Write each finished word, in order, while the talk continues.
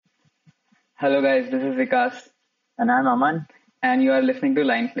Hello guys, this is Vikas And I'm Aman. and you are listening to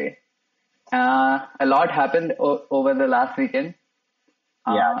Line Play. A lot happened over the last weekend.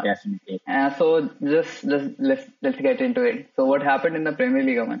 Yeah, definitely. So just let's get into it. So what happened in the Premier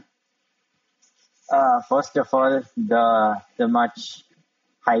League, Aman? First of all, the much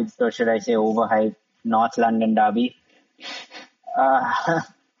hyped, or should I say overhyped, North London derby. Uh,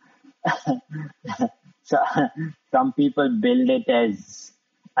 so, some people build it as,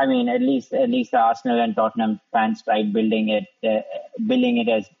 at least the Arsenal and Tottenham fans tried billing it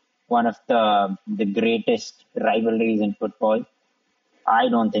as one of the greatest rivalries in football. I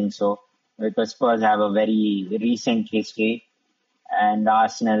don't think so, because Spurs have a very recent history, and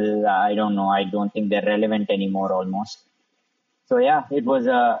Arsenal, I don't know. I don't think they're relevant anymore almost. So yeah, it was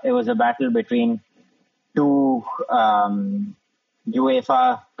a battle between two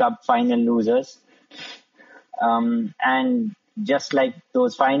UEFA Cup final losers, and just like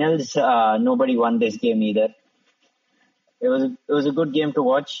those finals, nobody won this game either. It was a good game to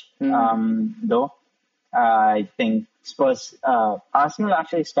watch, though. I think Spurs, Arsenal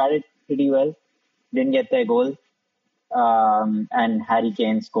actually started pretty well, didn't get their goal, and Harry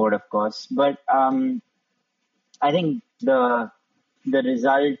Kane scored, of course. But I think the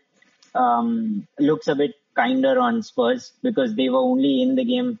result looks a bit kinder on Spurs because they were only in the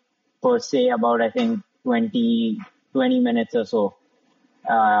game for say about I think 20 minutes or so.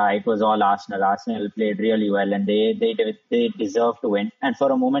 It was all Arsenal. Arsenal played really well, and they deserved to win. And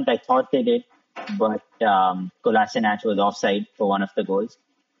for a moment, I thought they did, but Kolasinac was offside for one of the goals.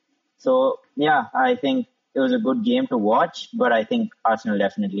 So yeah, I think it was a good game to watch, but I think Arsenal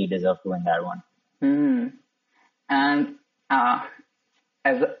definitely deserved to win that one. And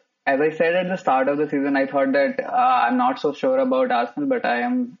as as I said at the start of the season, I thought that I'm not so sure about Arsenal, but I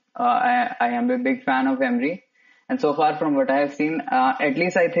am a big fan of Emery. And so far from what I have seen, at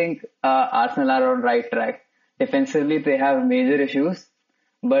least I think Arsenal are on right track. Defensively, they have major issues,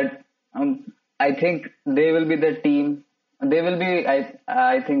 but I think they will be the team. They will be.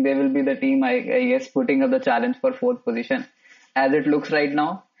 I think they will be the team. I guess putting up the challenge for fourth position, as it looks right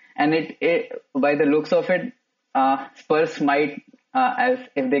now. And it by the looks of it, Spurs might, as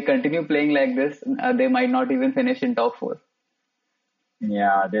if they continue playing like this, they might not even finish in top four.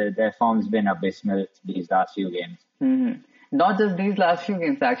 Yeah, their form's been abysmal these last few games. Not just these last few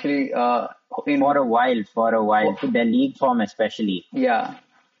games, actually. For a while, their league form especially. Yeah,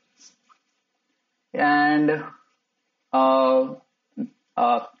 and uh,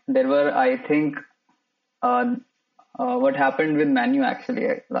 there were, I think, what happened with Manu actually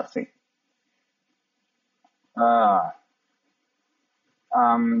last week. Uh,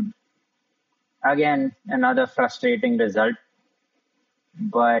 um, Again, another frustrating result.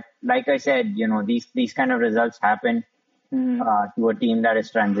 But like I said, these kind of results happen to a team that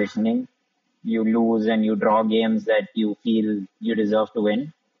is transitioning. You lose and you draw games that you feel you deserve to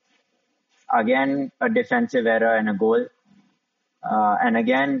win. Again, a defensive error and a goal. And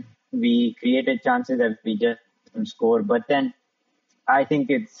again, we created chances that we just didn't score. But then I think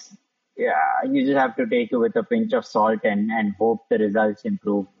you just have to take it with a pinch of salt and hope the results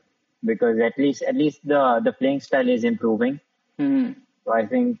improve, because at least the playing style is improving. So I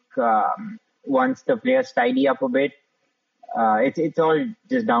think once the players tidy up a bit, it's all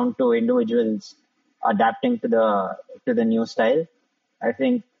just down to individuals adapting to the new style. I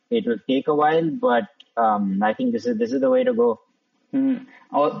think it will take a while, but I think this is the way to go.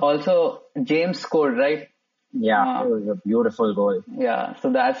 Also, James scored, right? Yeah, it was a beautiful goal. Yeah,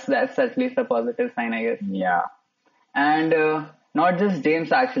 so that's at least a positive sign, I guess. Yeah, And not just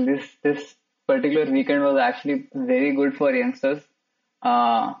James, actually. This particular weekend was actually very good for youngsters.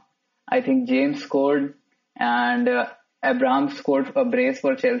 I think James scored, and Abraham scored a brace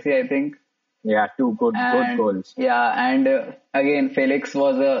for Chelsea, I think. yeah, two good goals. Yeah, and again, Felix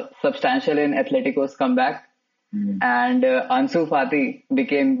was substantial in Atletico's comeback. And Ansu Fati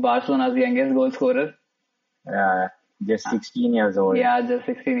became Barcelona's youngest goal scorer. Just 16 years old. Yeah, just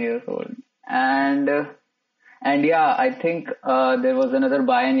 16 years old. And yeah, I think there was another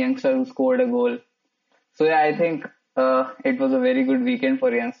Bayern youngster who scored a goal. So yeah, I think it was a very good weekend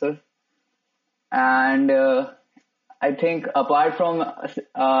for youngsters. And I think apart from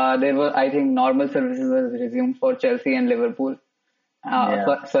there were, I think normal services was resumed for Chelsea and Liverpool.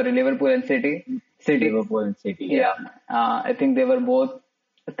 Liverpool and City. Liverpool and City. Yeah. I think they were both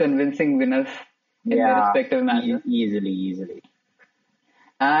convincing winners in their respective matches. Easily.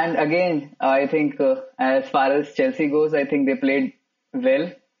 And again, I think as far as Chelsea goes, I think they played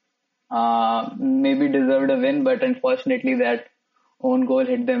well. Maybe deserved a win, but unfortunately that own goal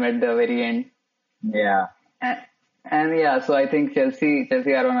hit them at the very end. Yeah. And yeah, so I think Chelsea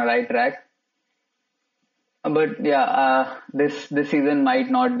are on a right track. But yeah, this season might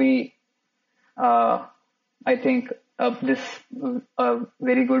not be. I think this a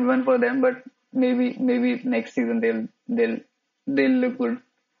very good one for them, but maybe next season they'll look good.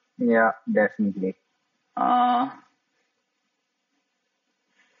 Yeah, definitely. Uh,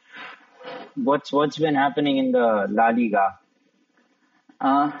 What's been happening in the La Liga?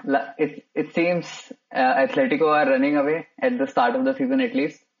 it seems Atletico are running away at the start of the season at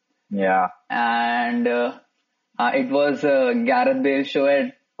least, Yeah, and it was Gareth Bale's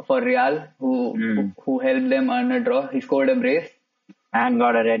show for Real who helped them earn a draw. He scored a brace and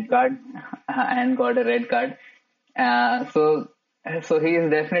got a red card. and got a red card. So he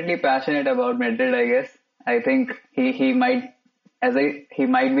is definitely passionate about Madrid, I guess. I think he might he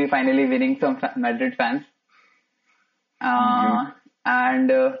might be finally winning some Madrid fans. And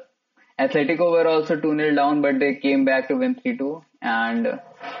Atletico were also 2-0 down, but they came back to win 3-2. And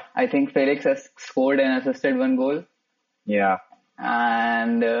I think Felix has scored and assisted one goal. Yeah.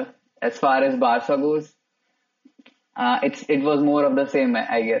 And as far as Barca goes, it was more of the same,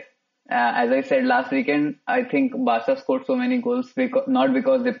 I guess. As I said last weekend, I think Barca scored so many goals not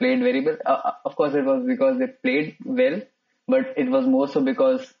because they played very well. Of course, it was because they played well, but it was more so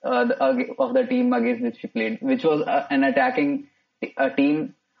because of the team against which we played, which was an attacking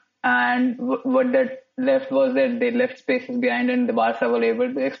team. And what that left was that they left spaces behind, and the Barca were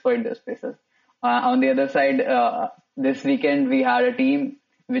able to exploit those spaces. On the other side, this weekend we had a team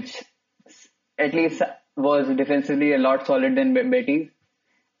which at least was defensively a lot solid than Betis.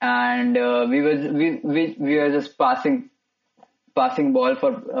 And we were just passing ball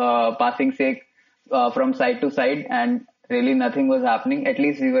for passing sake from side to side, and really nothing was happening. At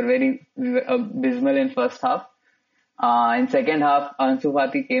least we were abysmal in first half. In second half, Ansu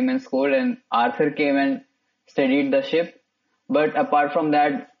Fati came and scored, and Arthur came and steadied the ship. But apart from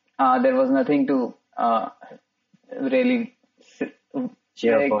that, there was nothing to really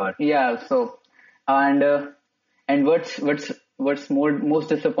cheer for. Yeah. So and what's most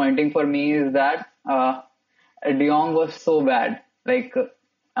disappointing for me is that De Jong was so bad. Like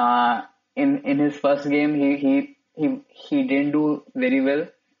in his first game, he didn't do very well,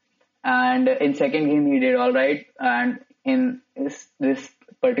 and in second game he did all right, and in this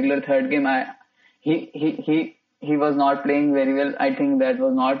particular third game, he was not playing very well. I think that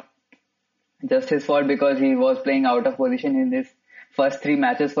was not just his fault because he was playing out of position in his first three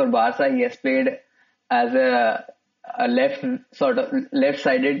matches for Barca. He has played as a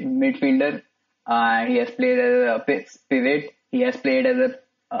left-sided midfielder. He has played as a pivot. He has played as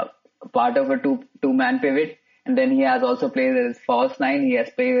a part of a two-man pivot, and then he has also played as false nine. He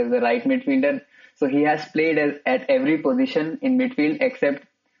has played as a right midfielder. So he has played at every position in midfield except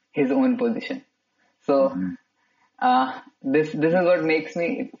his own position. So this is what makes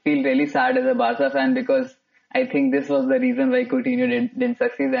me feel really sad as a Barca fan, because I think this was the reason why Coutinho didn't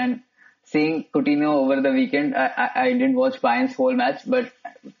succeed. And seeing Coutinho over the weekend, I didn't watch Bayern's whole match, but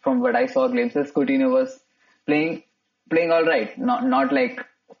from what I saw glimpses, Coutinho was playing all right. Not like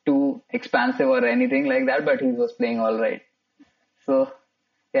too expansive or anything like that, but he was playing all right. So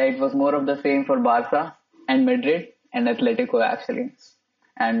yeah, it was more of the same for Barca and Madrid and Atletico actually.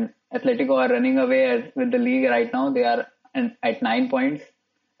 And Atletico are running away with the league right now. They are at 9 points,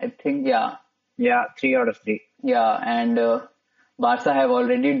 I think. Yeah. Yeah, 3 out of 3. Yeah, and Barca have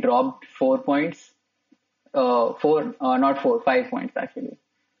already dropped 4 points. 5 points actually.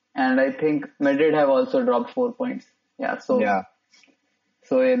 And I think Madrid have also dropped 4 points. Yeah, so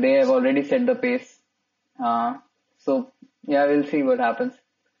they have already set the pace. So yeah, we'll see what happens.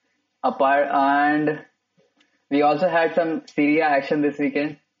 And we also had some Serie A action this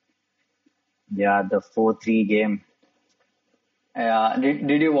weekend. Yeah, the 4-3 game.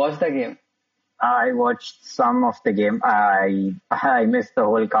 Did you watch the game? I watched some of the game. I missed the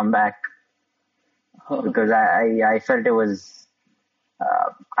whole comeback because I felt it was.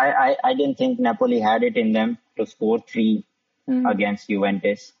 I didn't think Napoli had it in them to score 3 against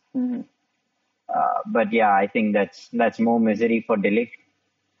Juventus. Mm-hmm. But yeah, I think that's more misery for De Ligt.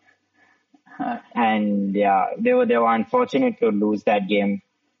 And yeah, they were unfortunate to lose that game.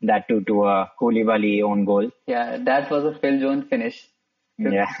 That too to a Koulibaly own goal. Yeah, that was a Phil Jones finish.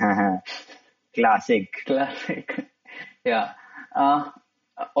 Yeah, classic. Yeah.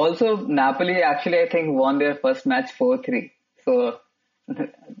 Also, Napoli actually, I think, won their first match 4-3. So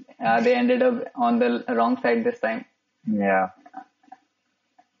they ended up on the wrong side this time. Yeah.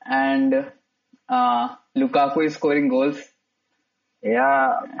 And Lukaku is scoring goals.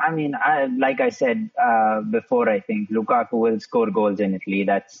 Yeah, I mean, like I said before, I think Lukaku will score goals in Italy.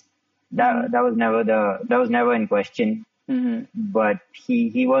 That was never in question. Mm-hmm. But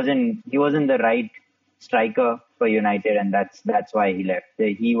he wasn't the right striker for United, and that's why he left.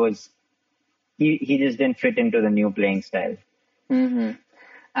 He just didn't fit into the new playing style. Mm-hmm.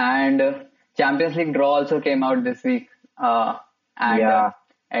 And Champions League draw also came out this week. And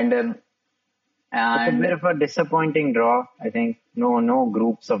it's a bit of a disappointing draw. I think no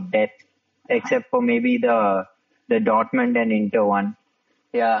groups of death, except for maybe the Dortmund and Inter one.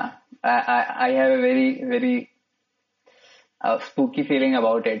 Yeah, I have a very, very spooky feeling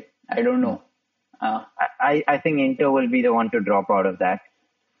about it. I don't know. I think Inter will be the one to drop out of that.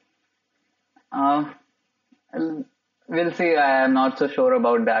 We'll see. I am not so sure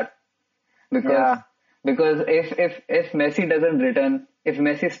about that because if Messi doesn't return, if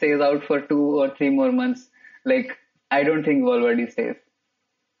Messi stays out for 2 or 3 more months, like I don't think Valverde stays.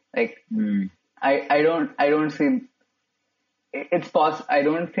 Like I don't see. It's possible. I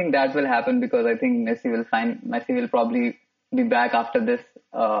don't think that will happen because I think Messi will probably be back after this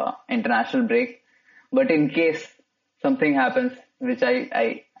international break. But in case something happens, which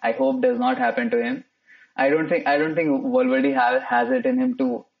I hope does not happen to him, I don't think Valverde has it in him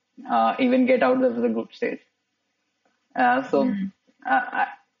to even get out of the group stage. I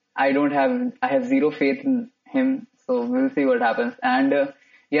have zero faith in him. So we'll see what happens. And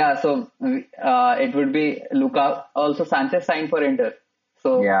it would be Luka. Also, Sanchez signed for Inter.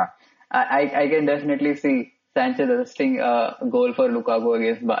 So I can definitely see Sanchez assisting a goal for Lukaku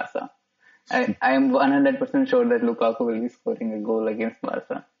against Barca. I am 100% sure that Lukaku will be scoring a goal against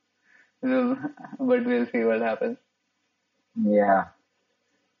Barca. But we'll see what happens. Yeah.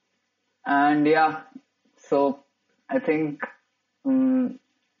 And so I think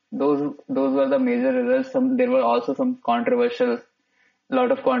those were the major results. There were also some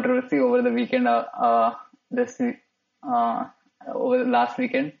lot of controversy over the weekend. Over the last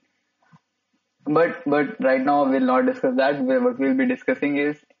weekend. But right now we'll not discuss that. What we'll be discussing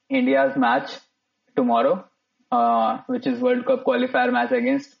is India's match tomorrow, which is World Cup qualifier match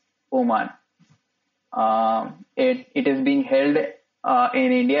against Oman. It is being held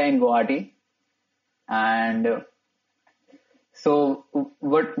in India in Guwahati, and so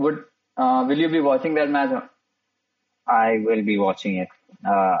what will you be watching that match? I will be watching it.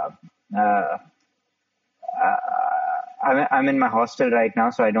 I'm in my hostel right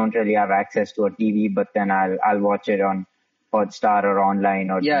now, so I don't really have access to a TV. But then I'll watch it on Hotstar or online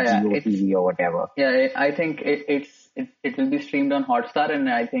or TV or whatever. Yeah, I think it will be streamed on Hotstar, and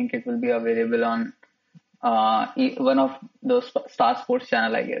I think it will be available on one of those Star Sports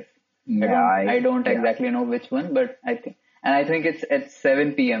channel, I guess. Yeah, I don't exactly know which one, but I think it's at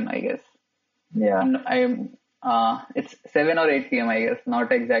 7 p.m. I guess. Yeah. It's 7 or 8 p.m. I guess.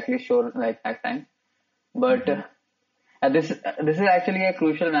 Not exactly sure the exact time, but this is actually a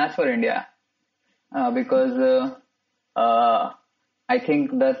crucial match for India because I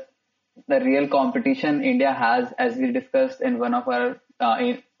think that the real competition India has, as we discussed in one of our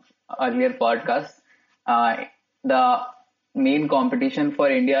earlier podcasts, the main competition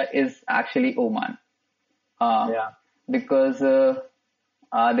for India is actually Oman. Because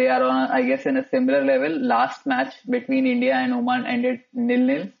they are on, I guess, in a similar level. Last match between India and Oman ended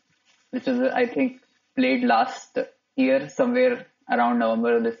 0-0, which was, I think, played last year somewhere around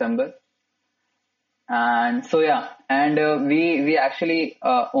November or December. And so, we actually,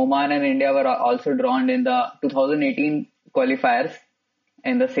 Oman and India were also drawn in the 2018 qualifiers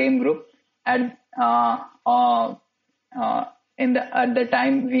in the same group. At the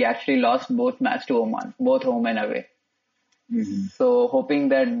time, we actually lost both matches to Oman, both home and away. Mm-hmm. So hoping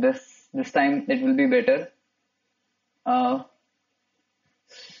that this time it will be better.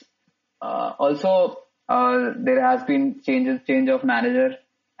 Also, there has been change of manager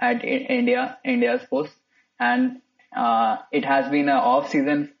at India's post, and it has been an off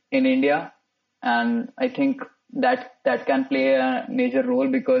season in India, and I think that can play a major role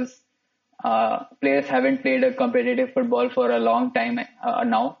because players haven't played a competitive football for a long time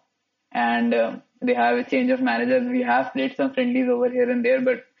now, and they have a change of manager. We have played some friendlies over here and there,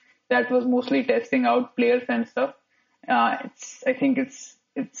 but that was mostly testing out players and stuff. I think it's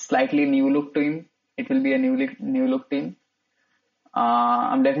slightly new look team. It will be a new look team.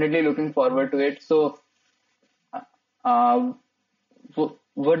 I'm definitely looking forward to it. So, what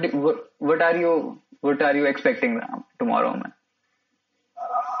are you expecting tomorrow, man?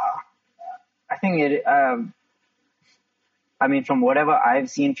 I think from whatever I've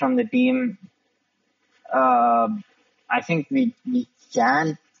seen from the team, I think we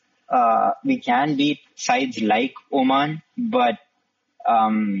can beat sides like Oman, but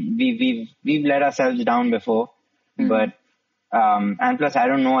we've let ourselves down before. Mm-hmm. But and plus I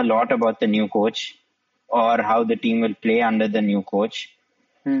don't know a lot about the new coach or how the team will play under the new coach.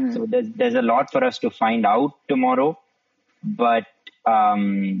 So there's a lot for us to find out tomorrow, but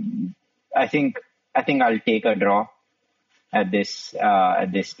I think I'll take a draw at this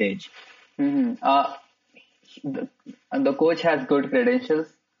stage. The coach has good credentials,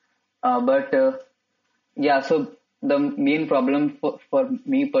 but yeah. So the main problem for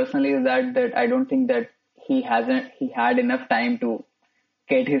me personally is that I don't think that he had enough time to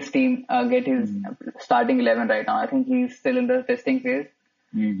get his team, get his starting 11 right now. I think he's still in the testing phase,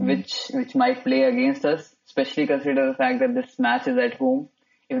 which might play against us, especially consider the fact that this match is at home.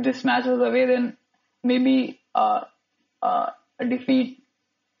 If this match was away, then maybe a defeat.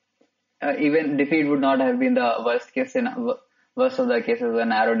 Even defeat would not have been the worst of the cases, a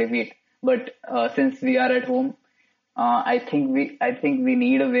narrow defeat. But since we are at home, I think we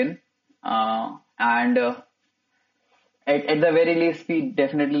need a win, and at the very least, we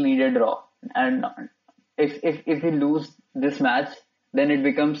definitely need a draw. And if we lose this match, then it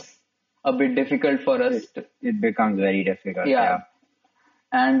becomes a bit difficult for us. It becomes very difficult. Yeah.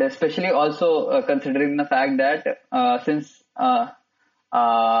 And especially also considering the fact that since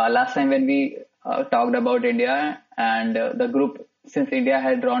last time when we talked about India and the group, since India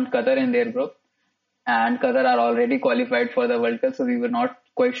had drawn Qatar in their group and Qatar are already qualified for the World Cup, so we were not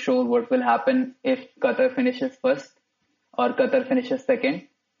quite sure what will happen if Qatar finishes first or Qatar finishes second.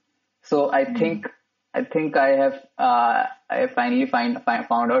 So I think I have finally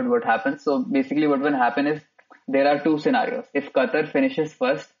found out what happens. So basically what will happen is there are two scenarios. If Qatar finishes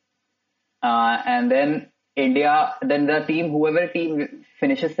first and then India, then whoever team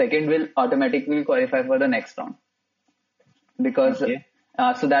finishes second will automatically qualify for the next round. Because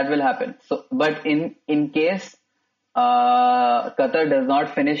so that will happen. So, but in case Qatar does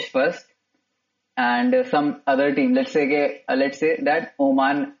not finish first and some other team, let's say that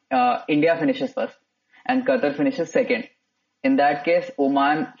India finishes first and Qatar finishes second. In that case,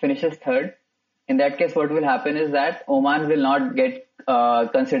 Oman finishes third. In that case, what will happen is that Oman will not get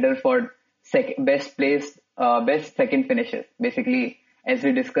considered for best second finishes. Basically, as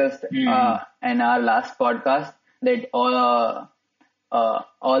we discussed in our last podcast, that all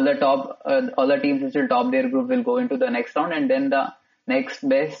the teams which will top their group will go into the next round, and then the next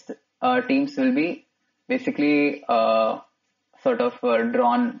best teams will be basically drawn.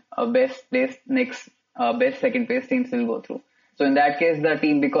 Best second place teams will go through. So in that case,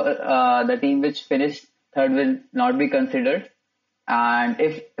 the team which finished third will not be considered, and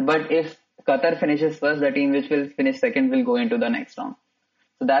if Qatar finishes first, the team which will finish second will go into the next round.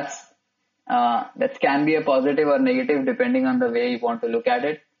 So that can be a positive or negative depending on the way you want to look at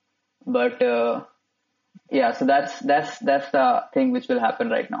it. But yeah, so that's the thing which will happen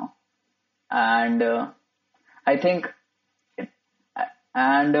right now, and I think,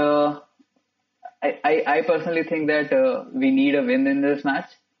 and I personally think that we need a win in this match.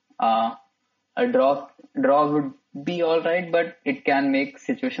 A draw would be all right, but it can make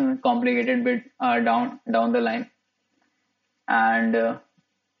situations complicated bit down the line. And so,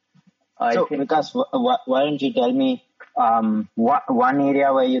 Vikas, why don't you tell me one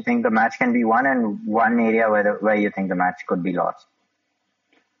area where you think the match can be won and one area where you think the match could be lost?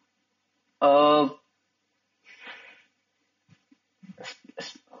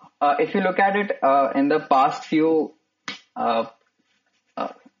 If you look at it in the past few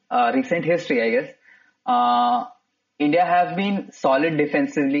recent history, I guess, India have been solid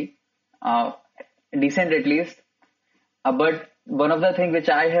defensively, decent at least. But one of the things which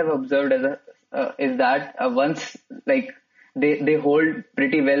I have observed is that once they hold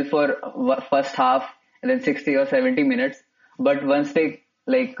pretty well for first half and then 60 or 70 minutes, but once they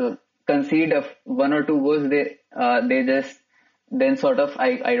concede one or two goals, they just then sort of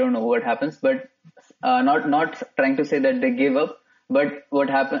I don't know what happens, but not trying to say that they give up, but what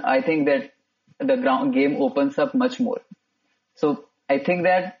happened, I think that the game opens up much more. So I think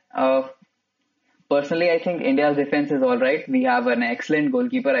that personally, I think India's defense is all right. We have an excellent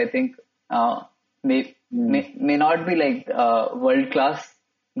goalkeeper. I think may not be world class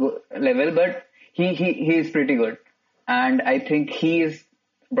level, but he is pretty good, and I think he is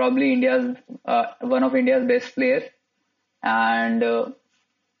probably India's one of India's best players. And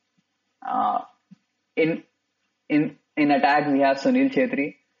in attack we have Sunil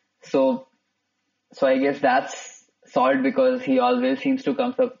Chhetri, so I guess that's solid because he always seems to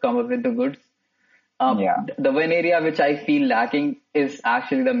come up with the goods. The one area which I feel lacking is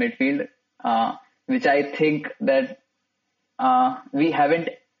actually the midfield, which I think that we haven't.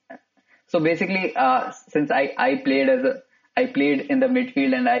 So basically, since I played in the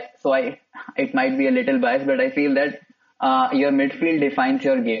midfield, and it might be a little biased, but I feel that your midfield defines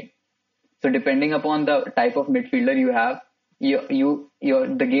your game. So depending upon the type of midfielder you have,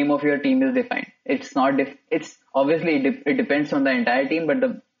 the game of your team is defined. It's not it's obviously it depends on the entire team, but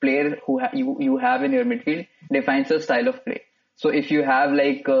the player who you have in your midfield defines your style of play. So if you have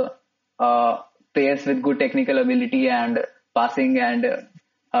like players with good technical ability and passing and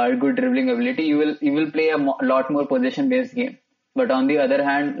good dribbling ability, you will play a lot more possession based game. But on the other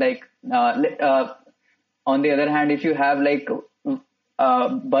hand, if you have like a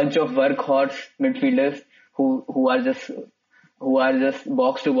bunch of workhorse midfielders who are just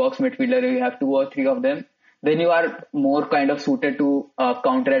box to box midfielder, you have two or three of them, then you are more kind of suited to a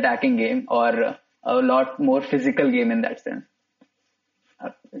counter attacking game or a lot more physical game in that sense.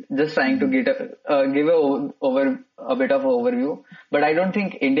 Just trying to give a bit of overview, but I don't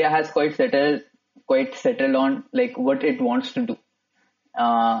think India has quite settled on like what it wants to do.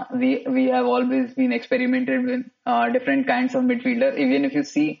 We have always been experimented with different kinds of midfielder. Even if you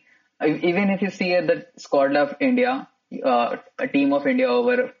see at the squad of India, a team of India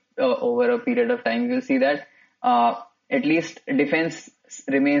over a period of time, you will see that at least defense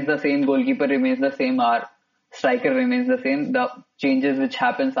remains the same, goalkeeper remains the same, our striker remains the same. The changes which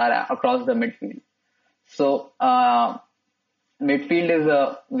happens are across the midfield. So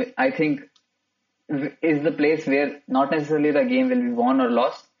midfield I think is the place where not necessarily the game will be won or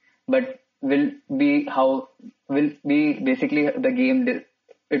lost, but will be basically the game.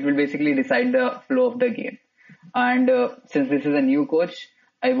 It will basically decide the flow of the game. And since this is a new coach,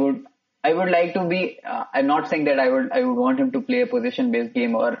 I would like to be. I'm not saying that I would want him to play a position based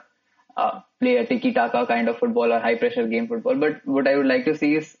game or play a tiki taka kind of football or high pressure game football. But what I would like to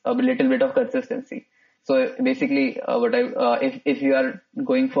see is a little bit of consistency. So basically, if you are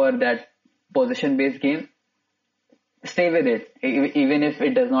going for that position based game, stay with it. Even if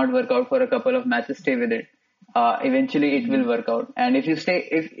it does not work out for a couple of matches, stay with it. Eventually it will work out. And if you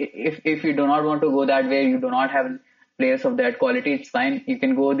do not want to go that way, you do not have players of that quality, it's fine. You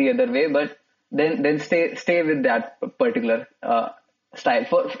can go the other way, but then stay with that particular style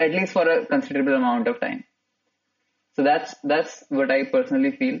for at least for a considerable amount of time. So that's what I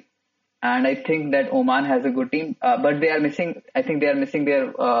personally feel. And I think that Oman has a good team, but they are missing. I think they are missing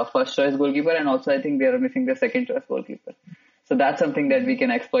their first choice goalkeeper, and also I think they are missing their second choice goalkeeper. So that's something that we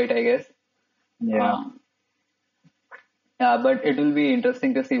can exploit, I guess. Yeah. But it will be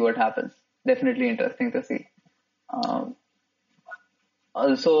interesting to see what happens. Definitely interesting to see.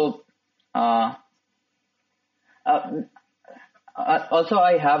 Also, I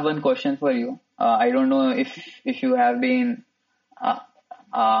have one question for you. I don't know if you have been.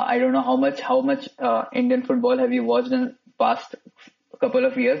 I don't know how much Indian football have you watched in past couple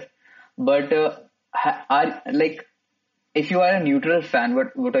of years, but if you are a neutral fan,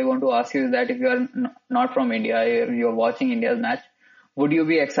 what I want to ask you is that if you are not from India, you're watching India's match, would you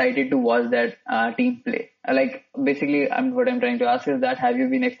be excited to watch that team play? Basically, what I'm trying to ask is that have you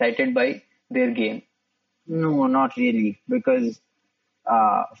been excited by their game? No, not really, because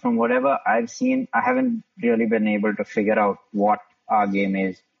from whatever I've seen, I haven't really been able to figure out what our game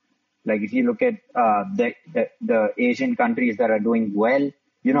is. Like if you look at the Asian countries that are doing well,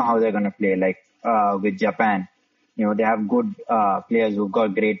 you know how they're going to play. Like with Japan, they have good players who've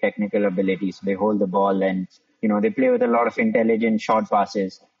got great technical abilities. They hold the ball and they play with a lot of intelligent short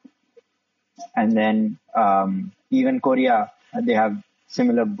passes. And then even Korea, they have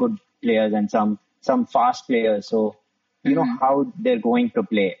similar good players and some fast players. So you know how they're going to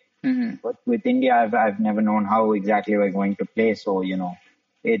play. Mm-hmm. But with India, I've never known how exactly we're going to play. So,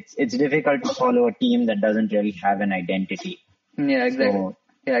 it's difficult to follow a team that doesn't really have an identity. Yeah, exactly. So,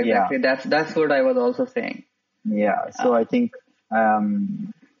 yeah, exactly. Yeah. That's what I was also saying. Yeah. So I think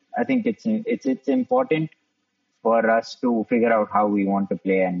it's important for us to figure out how we want to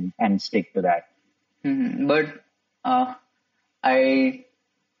play and stick to that. Mm-hmm. But I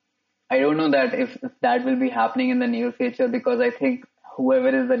don't know that if that will be happening in the near future, because I think whoever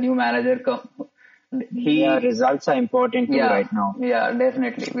is the new manager, results are important too right now. Yeah,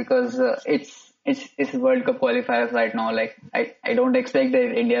 definitely, because it's World Cup qualifiers right now. Like I don't expect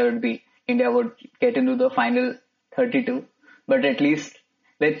that India would get into the final 32, but at least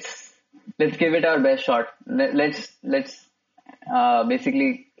let's give it our best shot. Let's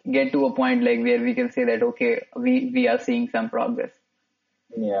basically get to a point like where we can say that okay, we are seeing some progress.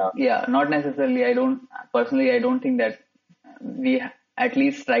 Yeah, not necessarily. I don't think that at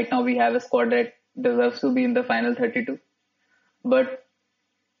least right now we have a squad that deserves to be in the final 32. But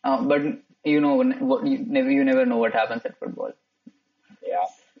you never know what happens at football. Yeah.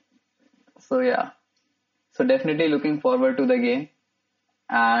 So definitely looking forward to the game,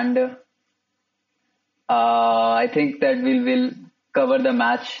 and I think that we'll cover the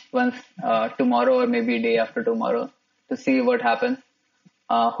match once tomorrow or maybe day after tomorrow to see what happens.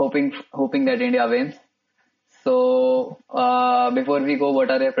 Hoping that India wins. So before we go, what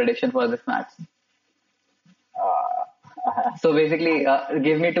are your predictions for this match? So basically,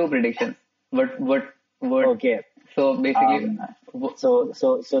 give me two predictions. What? Okay. So basically,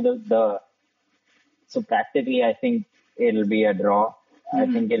 so practically, I think it'll be a draw. I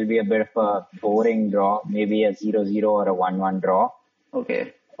think it'll be a bit of a boring draw, maybe a 0-0 or a 1-1 draw.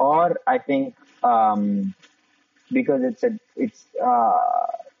 Okay. Or I think because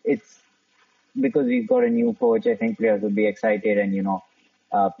it's because we've got a new coach, I think players will be excited, and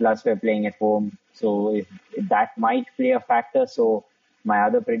plus we're playing at home, so if that might play a factor. So my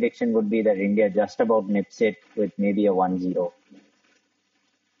other prediction would be that India just about nips it with maybe a 1-0.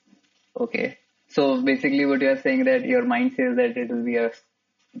 Okay. So basically, what you are saying that your mind says that it will be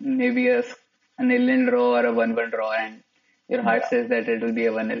maybe a 0-0 draw or a 1-1 draw, and your heart says that it will be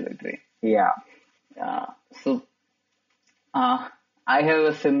a 1-0 victory. Yeah. So I have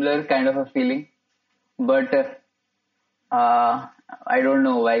a similar kind of a feeling, but I don't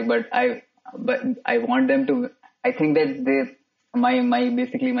know why. But I want them to. I think that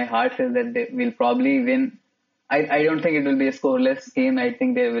my heart says that they will probably win. I don't think it will be a scoreless game. I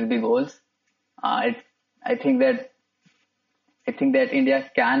think there will be goals. I think that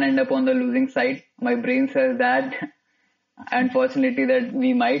India can end up on the losing side. My brain says that, unfortunately, that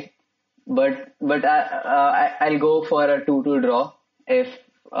we might. But I'll go for a 2-2 draw if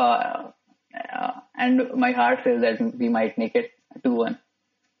and my heart says that we might make it 2-1.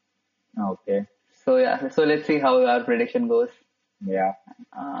 Okay. So let's see how our prediction goes. Yeah.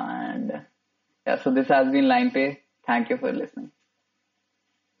 And so this has been Line Pay. Thank you for listening.